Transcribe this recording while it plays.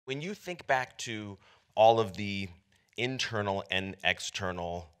When you think back to all of the internal and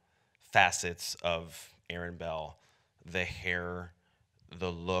external facets of Erin Bell, the hair,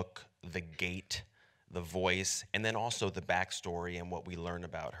 the look, the gait, the voice, and then also the backstory and what we learn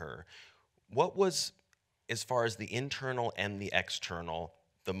about her, what was, as far as the internal and the external,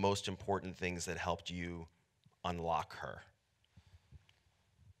 the most important things that helped you unlock her?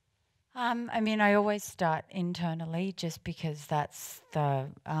 I mean, I always start internally, just because that's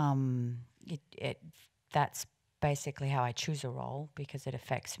that's basically how I choose a role, because it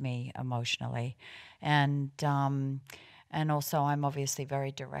affects me emotionally, and also I'm obviously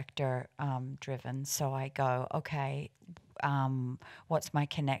very director driven. So I go, okay, what's my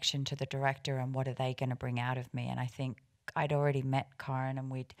connection to the director, and what are they going to bring out of me? And I think I'd already met Karyn, and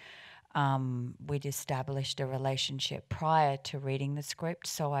we'd established a relationship prior to reading the script,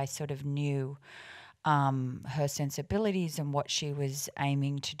 so I sort of knew her sensibilities and what she was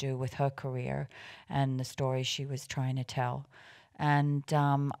aiming to do with her career and the story she was trying to tell. And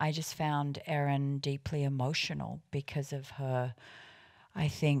I just found Erin deeply emotional because of her, I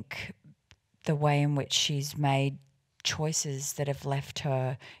think, the way in which she's made choices that have left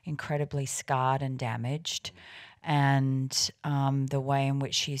her incredibly scarred and damaged, and the way in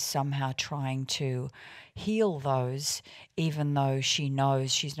which she's somehow trying to heal those, even though she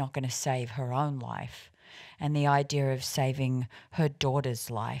knows she's not going to save her own life. And the idea of saving her daughter's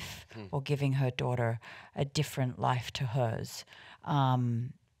life, or giving her daughter a different life to hers,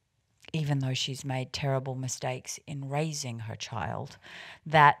 even though she's made terrible mistakes in raising her child,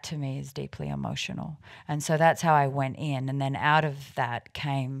 that to me is deeply emotional. And so that's how I went in. And then out of that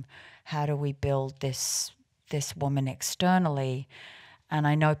came, how do we build this woman externally? And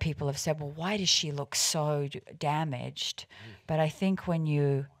I know people have said, well, why does she look so damaged? But I think when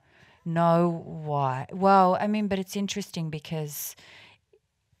you know why, well, I mean, but it's interesting because,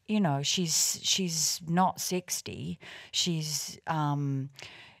 you know, she's not 60. It's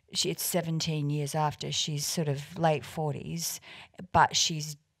 17 years after. She's sort of late 40s, but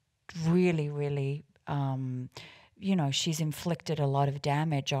she's really, really, you know, she's inflicted a lot of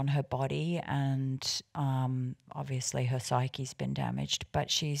damage on her body, and obviously her psyche's been damaged, but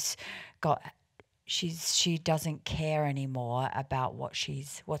she doesn't care anymore about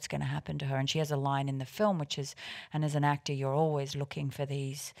what's going to happen to her. And she has a line in the film, which is, and as an actor, you're always looking for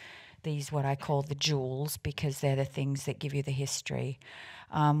these what I call the jewels, because they're the things that give you the history,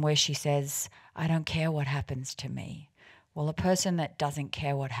 where she says, I don't care what happens to me. Well, a person that doesn't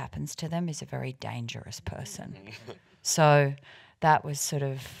care what happens to them is a very dangerous person. So that was sort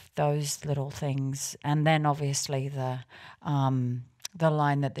of those little things. And then obviously the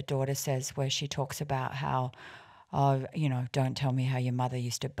line that the daughter says, where she talks about how, oh, you know, don't tell me how your mother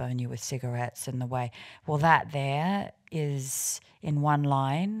used to burn you with cigarettes, and the way, well, that there is, in one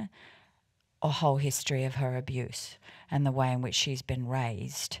line, a whole history of her abuse and the way in which she's been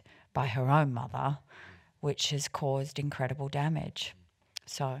raised by her own mother, which has caused incredible damage.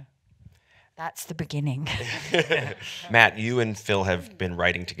 So that's the beginning. Matt, you and Phil have been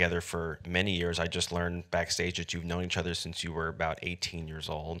writing together for many years. I just learned backstage that you've known each other since you were about 18 years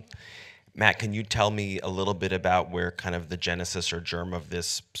old. Matt, can you tell me a little bit about where kind of the genesis or germ of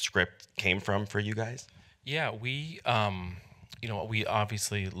this script came from for you guys? Yeah, we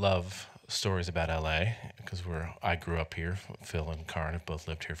obviously love stories about LA because I grew up here. Phil and Karyn have both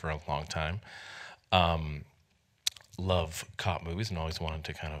lived here for a long time. Love cop movies and always wanted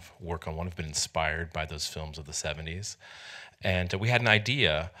to kind of work on one. I've been inspired by those films of the 70s. And we had an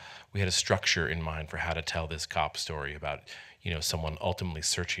idea, we had a structure in mind for how to tell this cop story about, you know, someone ultimately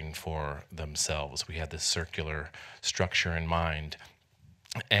searching for themselves. We had this circular structure in mind.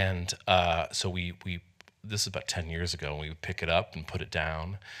 And so we this is about 10 years ago, and we would pick it up and put it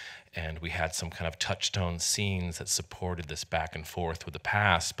down. And we had some kind of touchstone scenes that supported this back and forth with the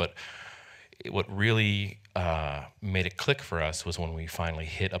past. But what really made it click for us was when we finally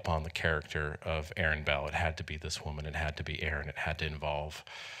hit upon the character of Erin Bell. It had to be this woman. It had to be Erin. It had to involve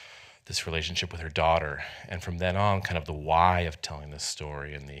this relationship with her daughter. And from then on, kind of the why of telling this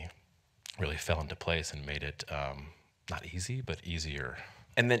story really fell into place and made it not easy, but easier.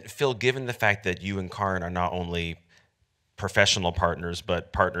 And then, Phil, given the fact that you and Karyn are not only professional partners,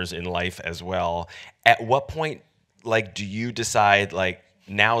 but partners in life as well, at what point, like, do you decide, like,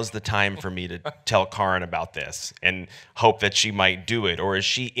 now's the time for me to tell Karyn about this and hope that she might do it? Or is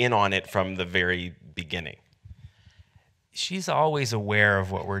she in on it from the very beginning? She's always aware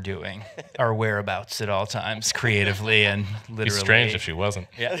of what we're doing, our whereabouts at all times, creatively and literally. It'd be strange if she wasn't.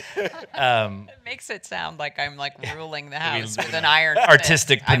 Yeah. It makes it sound like I'm like ruling the house with an iron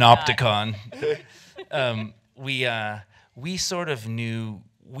artistic fist. I'm not. panopticon. We sort of knew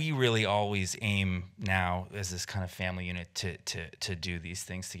we really always aim now as this kind of family unit to do these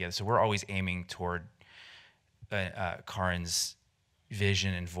things together. So we're always aiming toward Karyn's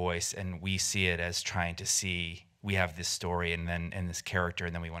vision and voice, and we see it as trying to see, we have this story and this character,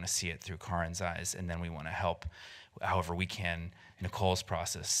 and then we want to see it through Karyn's eyes, and then we want to help however we can Nicole's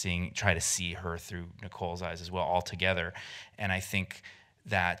process, try to see her through Nicole's eyes as well, all together. And I think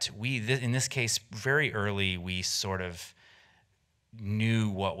that in this case, very early, we sort of knew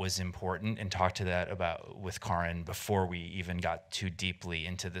what was important and talked to that about with Karyn before we even got too deeply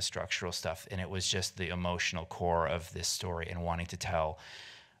into the structural stuff. And it was just the emotional core of this story and wanting to tell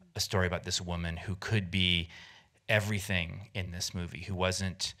a story about this woman who could be everything in this movie, who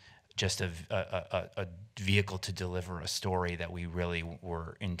wasn't just a vehicle to deliver a story, that we really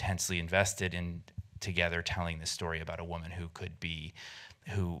were intensely invested in together, telling this story about a woman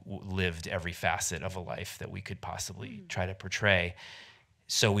who lived every facet of a life that we could possibly try to portray.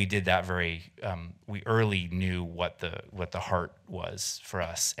 So we did that we early knew what the heart was for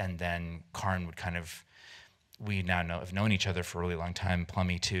us. And then Karyn would we now have known each other for a really long time.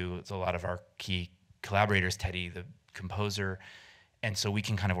 Plummy too, it's a lot of our key collaborators, Teddy, the composer. And so we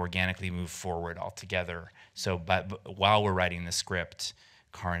can kind of organically move forward all together. So but while we're writing the script,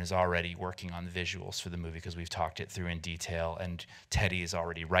 Karyn is already working on the visuals for the movie because we've talked it through in detail, and Teddy is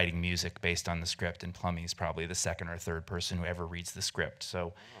already writing music based on the script, and Plummy is probably the second or third person who ever reads the script.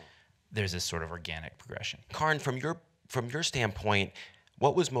 So there's this sort of organic progression. Karyn, from your standpoint,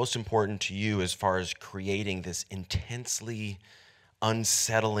 what was most important to you as far as creating this intensely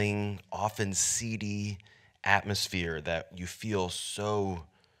unsettling, often seedy atmosphere that you feel so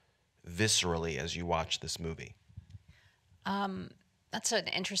viscerally as you watch this movie? That's an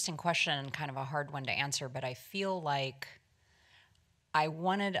interesting question and kind of a hard one to answer, but I feel like I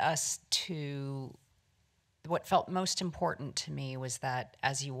wanted us to, what felt most important to me was that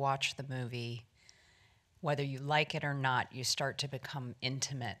as you watch the movie, whether you like it or not, you start to become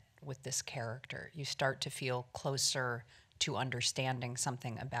intimate with this character. You start to feel closer to understanding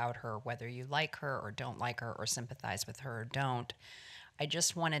something about her, whether you like her or don't like her or sympathize with her or don't. I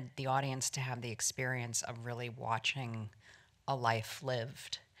just wanted the audience to have the experience of really watching a life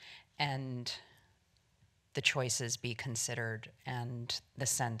lived and the choices be considered, and the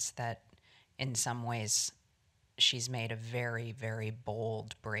sense that in some ways she's made a very, very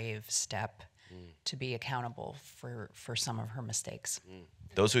bold, brave step to be accountable for some of her mistakes.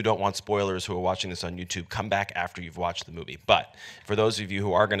 Those who don't want spoilers who are watching this on YouTube, come back after you've watched the movie. But for those of you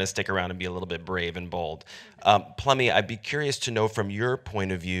who are going to stick around and be a little bit brave and bold, Plummy, I'd be curious to know from your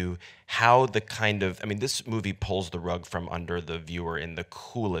point of view how this movie pulls the rug from under the viewer in the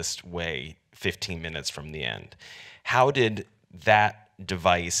coolest way 15 minutes from the end. How did that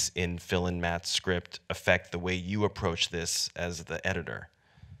device in Phil and Matt's script affect the way you approach this as the editor?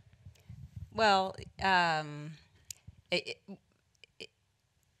 Well, I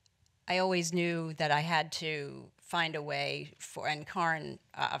always knew that I had to find a way for, and Karyn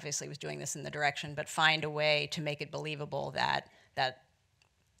obviously was doing this in the direction, but find a way to make it believable that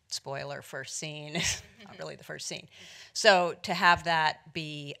spoiler first scene is not really the first scene. So to have that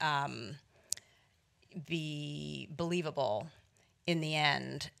be believable in the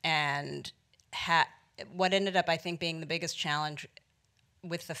end, and what ended up, I think, being the biggest challenge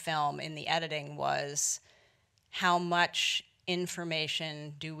with the film in the editing was how much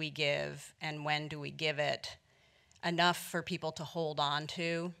information do we give and when do we give it, enough for people to hold on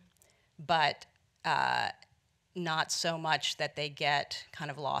to, but not so much that they get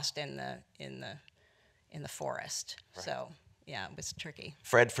kind of lost in the forest. Right. So yeah, it was tricky.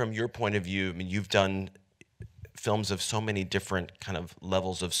 Fred, from your point of view, I mean, you've done films of so many different kind of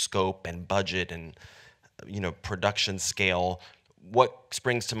levels of scope and budget and production scale. What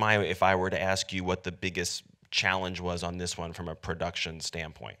springs to mind if I were to ask you what the biggest challenge was on this one from a production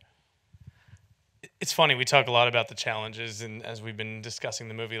standpoint? It's funny, we talk a lot about the challenges and as we've been discussing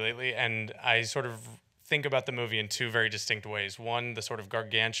the movie lately, and I sort of think about the movie in two very distinct ways. One, the sort of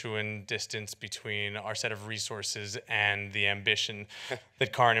gargantuan distance between our set of resources and the ambition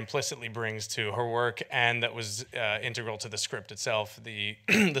that Karyn implicitly brings to her work, and that was integral to the script itself. The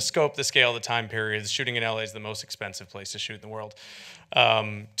scope, the scale, the time periods. Shooting in LA is the most expensive place to shoot in the world.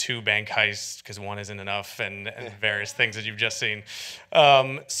 2 bank heists, because one isn't enough, and various things that you've just seen.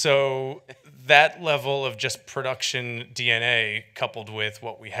 So that level of just production DNA coupled with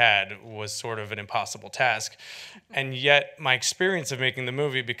what we had was sort of an impossible task. And yet my experience of making the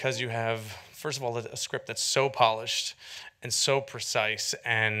movie, because you have, first of all, a script that's so polished and so precise,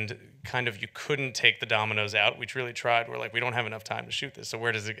 and kind of you couldn't take the dominoes out. We really tried. We're like, we don't have enough time to shoot this, so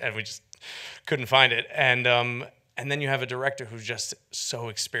where does it, and we just couldn't find it. And And then you have a director who's just so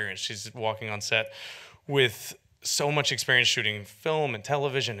experienced. She's walking on set with so much experience shooting film and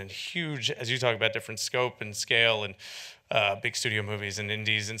television and huge, as you talk about, different scope and scale and big studio movies and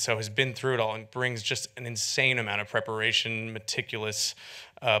indies, and so has been through it all and brings just an insane amount of preparation, meticulous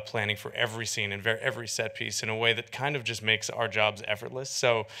planning for every scene and every set piece in a way that kind of just makes our jobs effortless.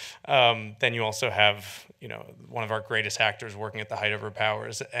 So then you also have, one of our greatest actors working at the height of her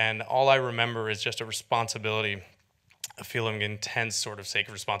powers, and all I remember is just a responsibility, a feeling intense sort of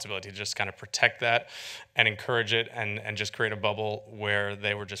sacred responsibility to just kind of protect that and encourage it and just create a bubble where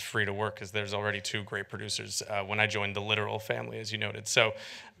they were just free to work, because there's already 2 great producers when I joined the literal family, as you noted. So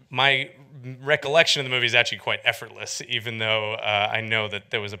my recollection of the movie is actually quite effortless, even though I know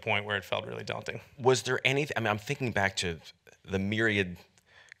that there was a point where it felt really daunting. Was there anything, I'm thinking back to the myriad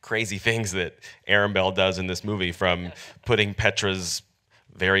crazy things that Aaron Bell does in this movie, from putting Petra's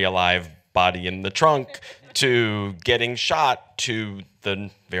very alive body in the trunk to getting shot to the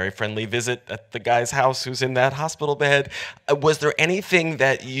very friendly visit at the guy's house who's in that hospital bed. Was there anything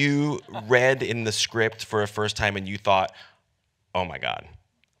that you read in the script for a first time and you thought, oh my God,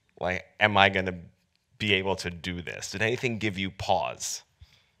 like, am I going to be able to do this? Did anything give you pause?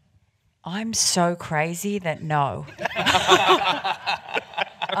 I'm so crazy that no.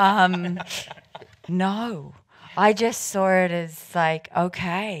 No. I just saw it as like,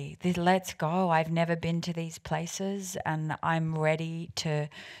 okay, let's go. I've never been to these places and I'm ready to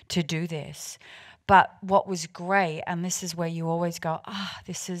do this. But what was great, and this is where you always go,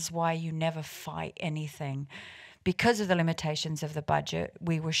 this is why you never fight anything. Because of the limitations of the budget,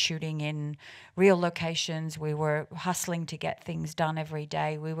 we were shooting in real locations. We were hustling to get things done every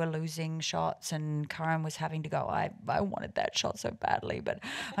day. We were losing shots, and Karyn was having to go, I wanted that shot so badly, but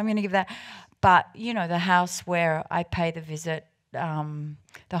I'm going to give that. But, the house where I pay the visit,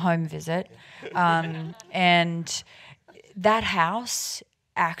 the home visit, and that house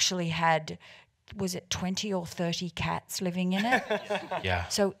actually had, was it 20 or 30 cats living in it? Yeah.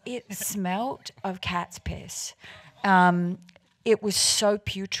 So it smelt of cat's piss. It was so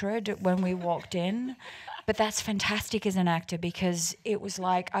putrid when we walked in, but that's fantastic as an actor, because it was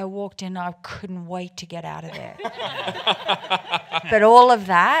like I walked in, I couldn't wait to get out of there. But all of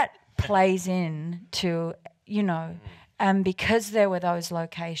that plays in to, and because there were those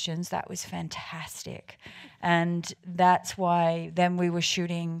locations, that was fantastic. And that's why then we were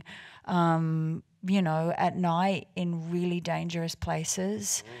shooting at night in really dangerous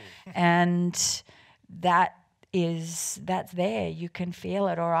places. And that's there. You can feel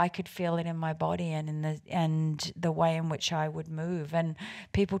it, or I could feel it in my body and the way in which I would move. And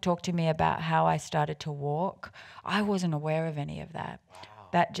people talk to me about how I started to walk. I wasn't aware of any of that. Wow.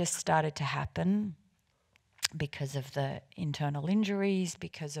 That just started to happen because of the internal injuries,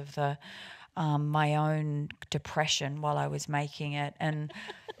 because of the my own depression while I was making it, and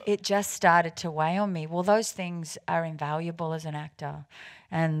it just started to weigh on me. Well, those things are invaluable as an actor,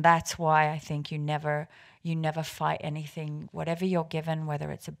 and that's why I think you never fight anything. Whatever you're given, whether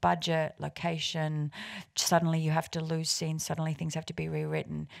it's a budget, location, suddenly you have to lose scenes, suddenly things have to be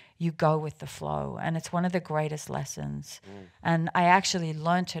rewritten. You go with the flow, and it's one of the greatest lessons. And I actually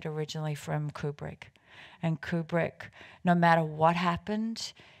learnt it originally from Kubrick. And Kubrick, no matter what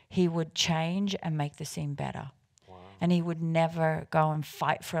happened, he would change and make the scene better. Wow. And he would never go and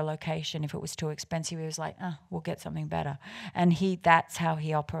fight for a location if it was too expensive. He was like, we'll get something better. And that's how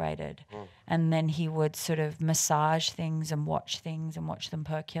he operated. And then he would sort of massage things and watch them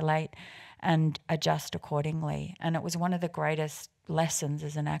percolate and adjust accordingly. And it was one of the greatest lessons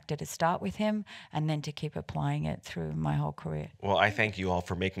as an actor, to start with him and then to keep applying it through my whole career. Well, I thank you all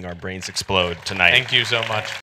for making our brains explode tonight. Thank you so much.